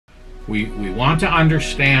We want to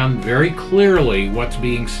understand very clearly what's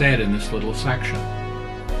being said in this little section.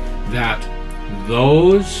 That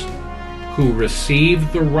those who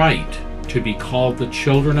receive the right to be called the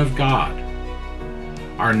children of God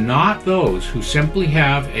are not those who simply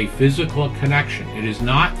have a physical connection. It is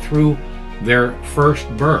not through their first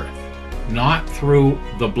birth, not through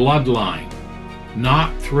the bloodline,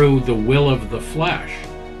 not through the will of the flesh,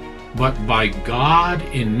 but by God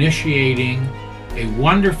initiating a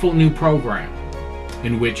wonderful new program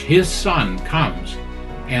in which His Son comes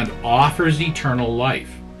and offers eternal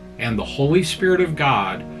life, and the Holy Spirit of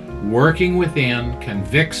God working within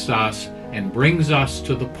convicts us and brings us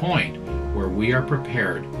to the point where we are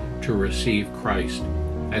prepared to receive Christ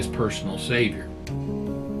as personal Savior.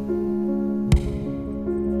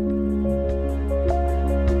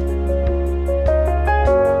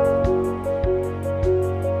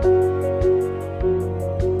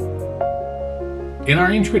 In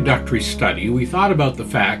our introductory study, we thought about the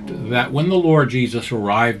fact that when the Lord Jesus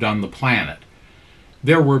arrived on the planet,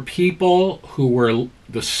 there were people who were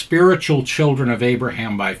the spiritual children of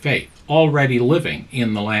Abraham by faith, already living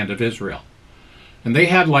in the land of Israel. And they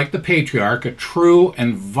had, like the patriarch, a true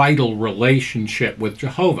and vital relationship with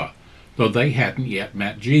Jehovah, though they hadn't yet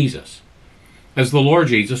met Jesus. As the Lord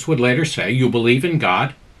Jesus would later say, "You believe in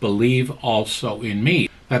God, believe also in me."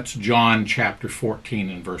 That's John chapter 14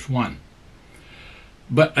 and verse 1.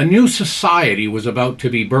 But a new society was about to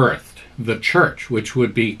be birthed, the church, which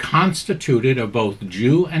would be constituted of both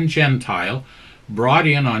Jew and Gentile, brought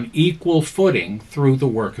in on equal footing through the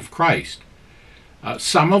work of Christ.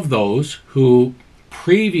 Some of those who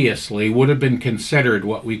previously would have been considered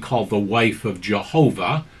what we call the wife of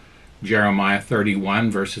Jehovah, Jeremiah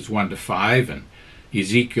 31 verses 1 to 5, and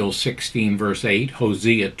Ezekiel 16 verse 8,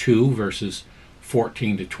 Hosea 2 verses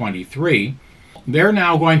 14 to 23, they're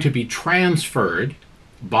now going to be transferred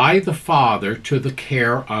by the Father to the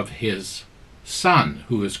care of His Son,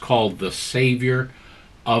 who is called the Savior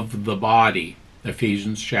of the body,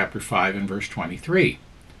 Ephesians chapter 5 and verse 23.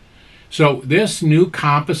 So this new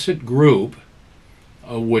composite group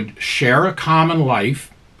would share a common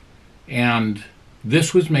life, and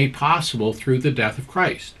this was made possible through the death of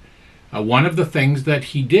Christ. One of the things that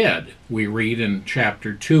He did, we read in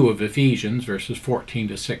chapter 2 of Ephesians, verses 14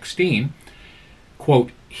 to 16,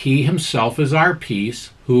 quote, "He Himself is our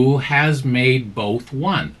peace, who has made both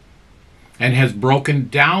one, and has broken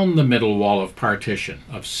down the middle wall of partition,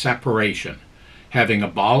 of separation, having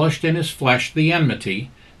abolished in His flesh the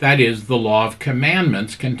enmity, that is, the law of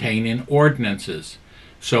commandments contained in ordinances,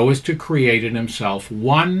 so as to create in Himself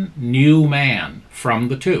one new man from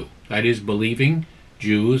the two, that is, believing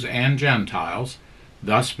Jews and Gentiles,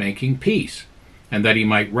 thus making peace, and that He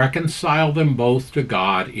might reconcile them both to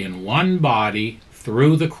God in one body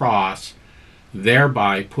through the cross,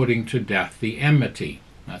 thereby putting to death the enmity."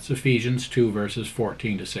 That's Ephesians 2 verses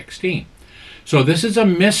 14 to 16. So this is a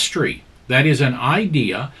mystery. That is an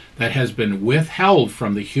idea that has been withheld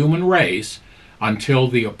from the human race until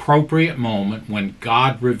the appropriate moment when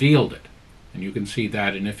God revealed it. And you can see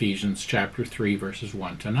that in Ephesians chapter 3 verses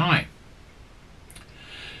 1 to 9.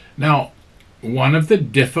 Now, one of the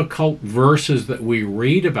difficult verses that we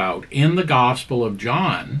read about in the Gospel of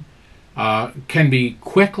John can be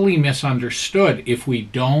quickly misunderstood if we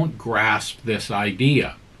don't grasp this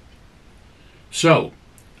idea. So,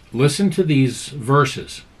 listen to these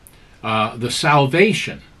verses. The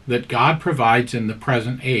salvation that God provides in the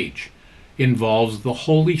present age involves the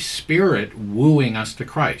Holy Spirit wooing us to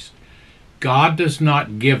Christ. God does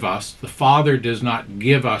not give us, the Father does not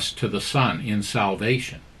give us to the Son in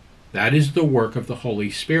salvation. That is the work of the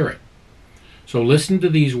Holy Spirit. So listen to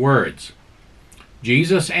these words.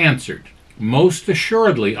 Jesus answered, "Most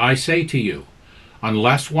assuredly I say to you,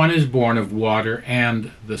 unless one is born of water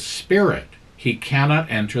and the Spirit, he cannot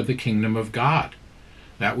enter the kingdom of God.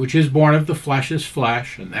 That which is born of the flesh is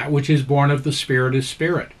flesh, and that which is born of the Spirit is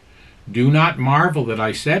spirit. Do not marvel that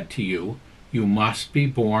I said to you, you must be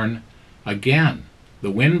born again.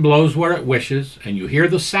 The wind blows where it wishes, and you hear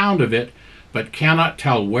the sound of it, but cannot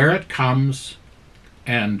tell where it comes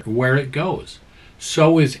and where it goes.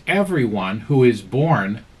 So is everyone who is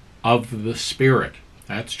born of the Spirit."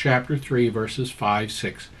 That's chapter 3, verses 5,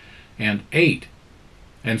 6, and 8.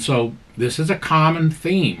 And so this is a common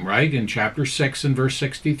theme, right? In chapter 6 and verse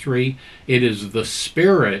 63, it is the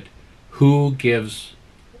Spirit who gives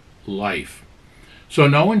life. So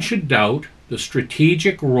no one should doubt the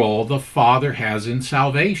strategic role the Father has in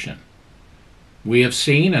salvation. We have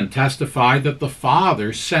seen and testified that the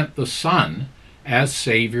Father sent the Son as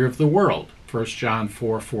Savior of the world, 1 John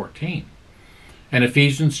 4:14. And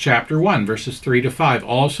Ephesians chapter 1, verses 3 to 5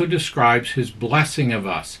 also describes his blessing of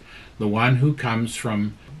us, the one who comes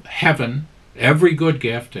from heaven. Every good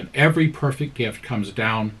gift and every perfect gift comes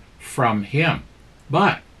down from him.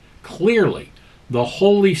 But clearly, the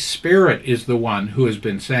Holy Spirit is the one who has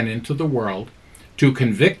been sent into the world to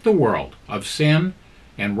convict the world of sin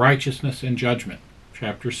and righteousness and judgment.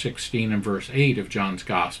 Chapter 16 and verse 8 of John's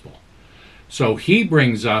Gospel. So he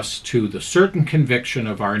brings us to the certain conviction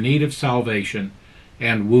of our need of salvation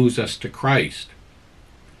and woos us to Christ.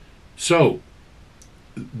 So,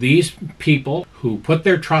 these people who put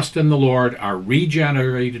their trust in the Lord are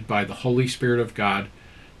regenerated by the Holy Spirit of God,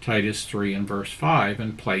 Titus 3 and verse 5,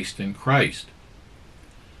 and placed in Christ.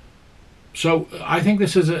 So I think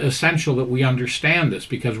this is essential that we understand this,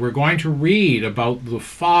 because we're going to read about the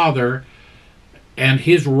Father and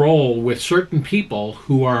his role with certain people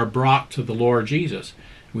who are brought to the Lord Jesus.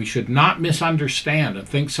 We should not misunderstand and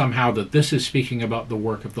think somehow that this is speaking about the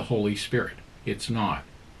work of the Holy Spirit. It's not.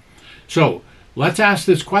 So, let's ask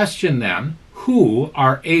this question then. Who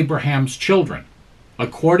are Abraham's children?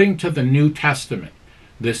 According to the New Testament,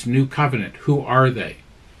 this new covenant, who are they?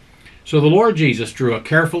 So the Lord Jesus drew a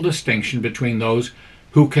careful distinction between those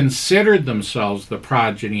who considered themselves the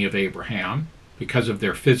progeny of Abraham because of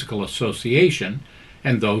their physical association,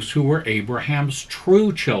 and those who were Abraham's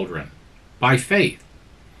true children by faith.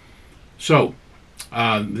 So,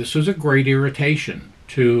 this was a great irritation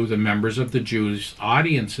to the members of the Jews'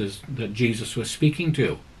 audiences that Jesus was speaking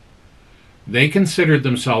to. They considered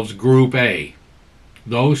themselves Group A,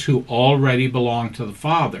 those who already belonged to the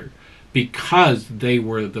Father, because they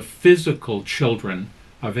were the physical children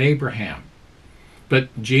of Abraham.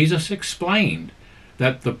 But Jesus explained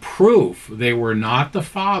that the proof they were not the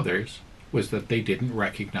Father's was that they didn't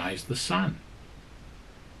recognize the Son.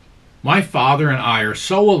 My Father and I are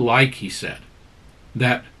so alike, he said,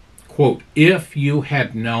 that, quote, if you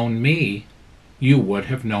had known me, you would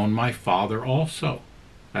have known my Father also.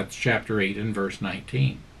 That's chapter 8 and verse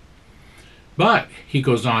 19. But, he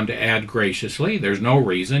goes on to add graciously, there's no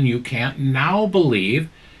reason you can't now believe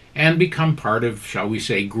and become part of, shall we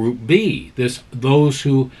say, Group B, those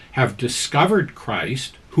who have discovered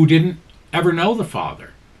Christ, who didn't ever know the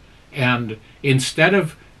Father. And instead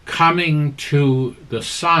of coming to the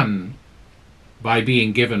Son by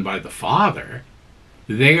being given by the Father,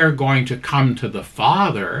 they are going to come to the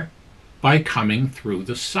Father by coming through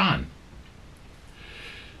the Son.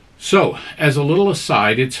 So, as a little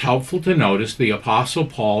aside, it's helpful to notice the Apostle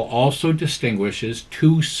Paul also distinguishes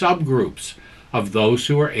two subgroups of those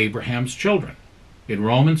who are Abraham's children. In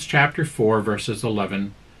Romans chapter 4, verses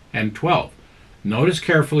 11 and 12. Notice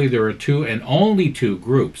carefully there are two and only two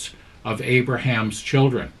groups of Abraham's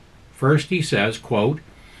children. First he says, quote,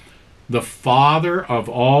 the father of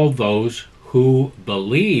all those who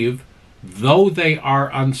believe, though they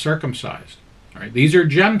are uncircumcised. All right, these are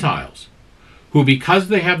Gentiles who, because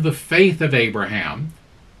they have the faith of Abraham,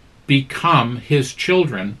 become his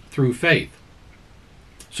children through faith.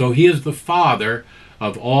 So he is the father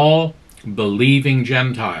of all believing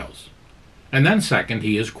Gentiles. And then second,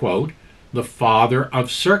 he is, quote, the father of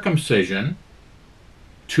circumcision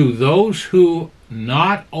to those who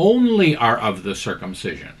not only are of the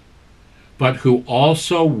circumcision, but who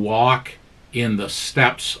also walk in the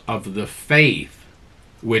steps of the faith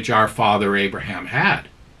which our father Abraham had.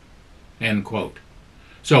 End quote.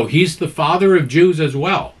 So he's the father of Jews as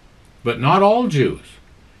well, but not all Jews.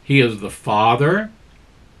 He is the father,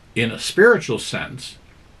 in a spiritual sense,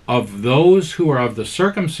 of those who are of the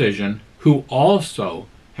circumcision who also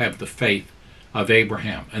have the faith of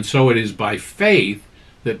Abraham. And so it is by faith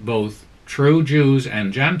that both true Jews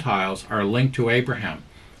and Gentiles are linked to Abraham,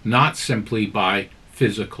 not simply by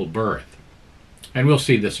physical birth. And we'll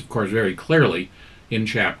see this, of course, very clearly in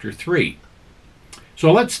chapter 3.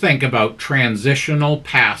 So let's think about transitional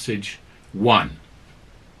passage 1.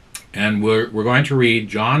 And we're going to read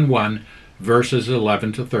John 1, verses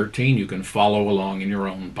 11 to 13. You can follow along in your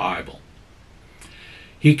own Bible.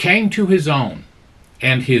 He came to his own,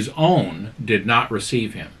 and his own did not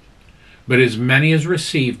receive him. But as many as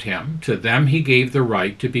received him, to them he gave the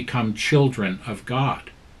right to become children of God,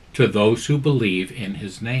 to those who believe in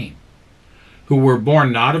his name, who were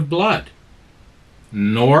born not of blood,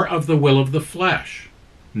 nor of the will of the flesh,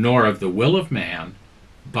 nor of the will of man,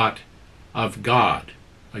 but of God.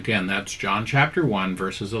 Again, that's John chapter 1,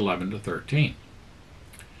 verses 11 to 13.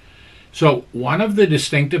 So, one of the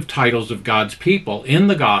distinctive titles of God's people in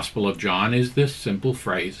the Gospel of John is this simple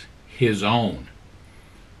phrase, his own.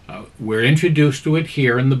 We're introduced to it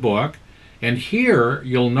here in the book, and here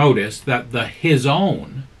you'll notice that the his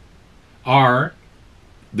own are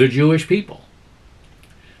the Jewish people.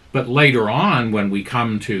 But later on, when we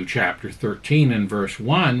come to chapter 13 and verse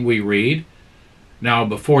 1, we read, "Now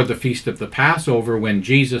before the feast of the Passover, when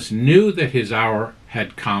Jesus knew that his hour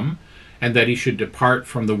had come, and that he should depart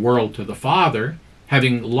from the world to the Father,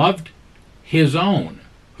 having loved his own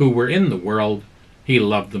who were in the world, he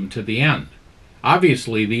loved them to the end."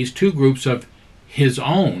 Obviously, these two groups of his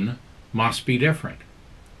own must be different.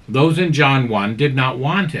 Those in John 1 did not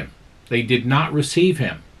want him. They did not receive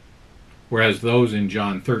him. Whereas those in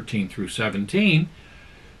John 13 through 17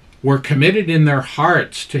 were committed in their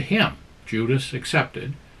hearts to him, Judas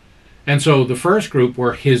accepted. And so the first group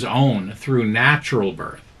were his own through natural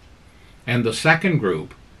birth. And the second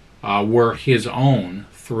group were his own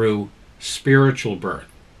through spiritual birth.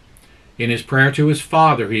 In his prayer to his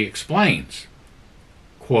Father, he explains,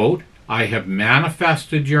 quote, "I have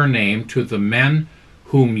manifested your name to the men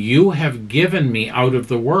whom you have given me out of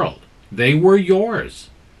the world. They were yours.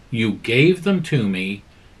 You gave them to me,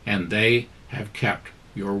 and they have kept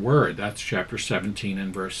your word." That's chapter 17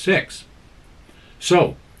 and verse 6.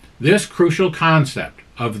 So, this crucial concept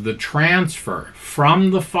of the transfer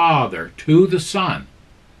from the Father to the Son,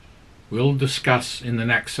 we'll discuss in the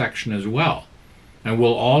next section as well. And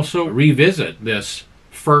we'll also revisit this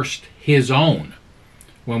first his own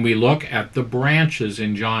when we look at the branches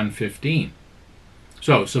in John 15.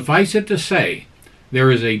 So, suffice it to say,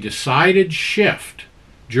 there is a decided shift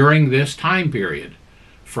during this time period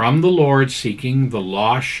from the Lord seeking the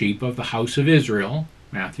lost sheep of the house of Israel,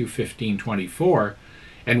 Matthew 15:24,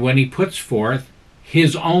 and when he puts forth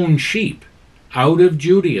his own sheep out of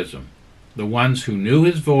Judaism, the ones who knew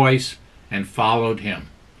his voice and followed him,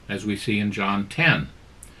 as we see in John 10.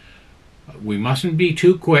 We mustn't be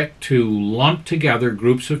too quick to lump together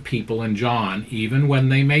groups of people in John, even when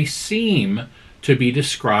they may seem to be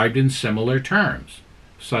described in similar terms,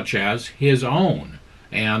 such as his own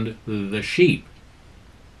and the sheep.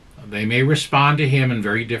 They may respond to him in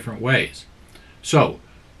very different ways. So,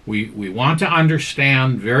 we want to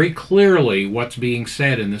understand very clearly what's being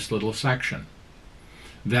said in this little section.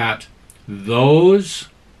 That those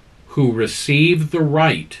who receive the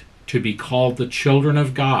right to be called the children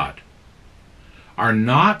of God are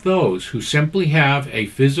not those who simply have a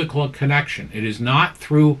physical connection. It is not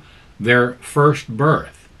through their first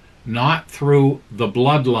birth, not through the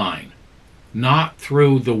bloodline, not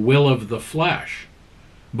through the will of the flesh,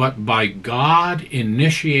 but by God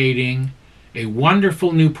initiating a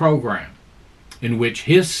wonderful new program in which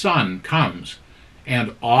his Son comes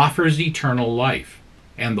and offers eternal life,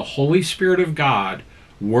 and the Holy Spirit of God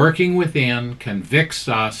working within convicts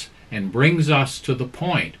us and brings us to the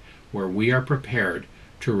point where we are prepared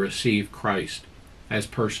to receive Christ as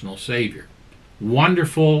personal Savior.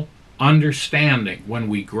 Wonderful understanding when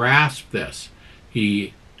we grasp this.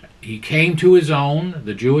 He came to his own,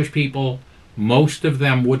 the Jewish people. Most of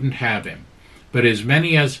them wouldn't have him, but as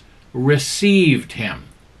many as received him,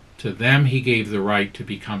 to them he gave the right to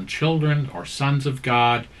become children or sons of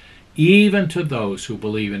God, even to those who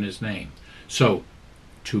believe in his name. So,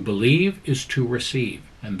 to believe is to receive,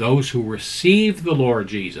 and those who receive the Lord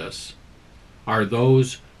Jesus are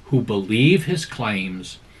those who believe his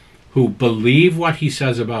claims, who believe what he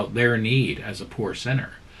says about their need as a poor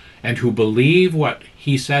sinner, and who believe what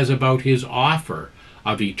he says about his offer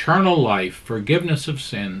of eternal life, forgiveness of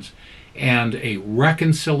sins, and a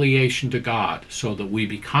reconciliation to God so that we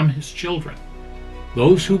become his children.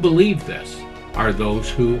 Those who believe this are those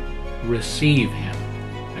who receive him.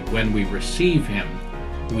 And when we receive him,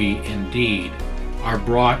 we indeed are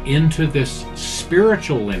brought into this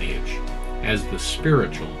spiritual lineage as the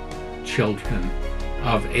spiritual children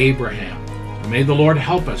of Abraham. And may the Lord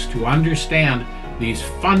help us to understand these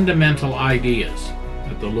fundamental ideas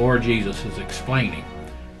that the Lord Jesus is explaining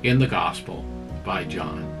in the Gospel by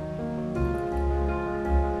John.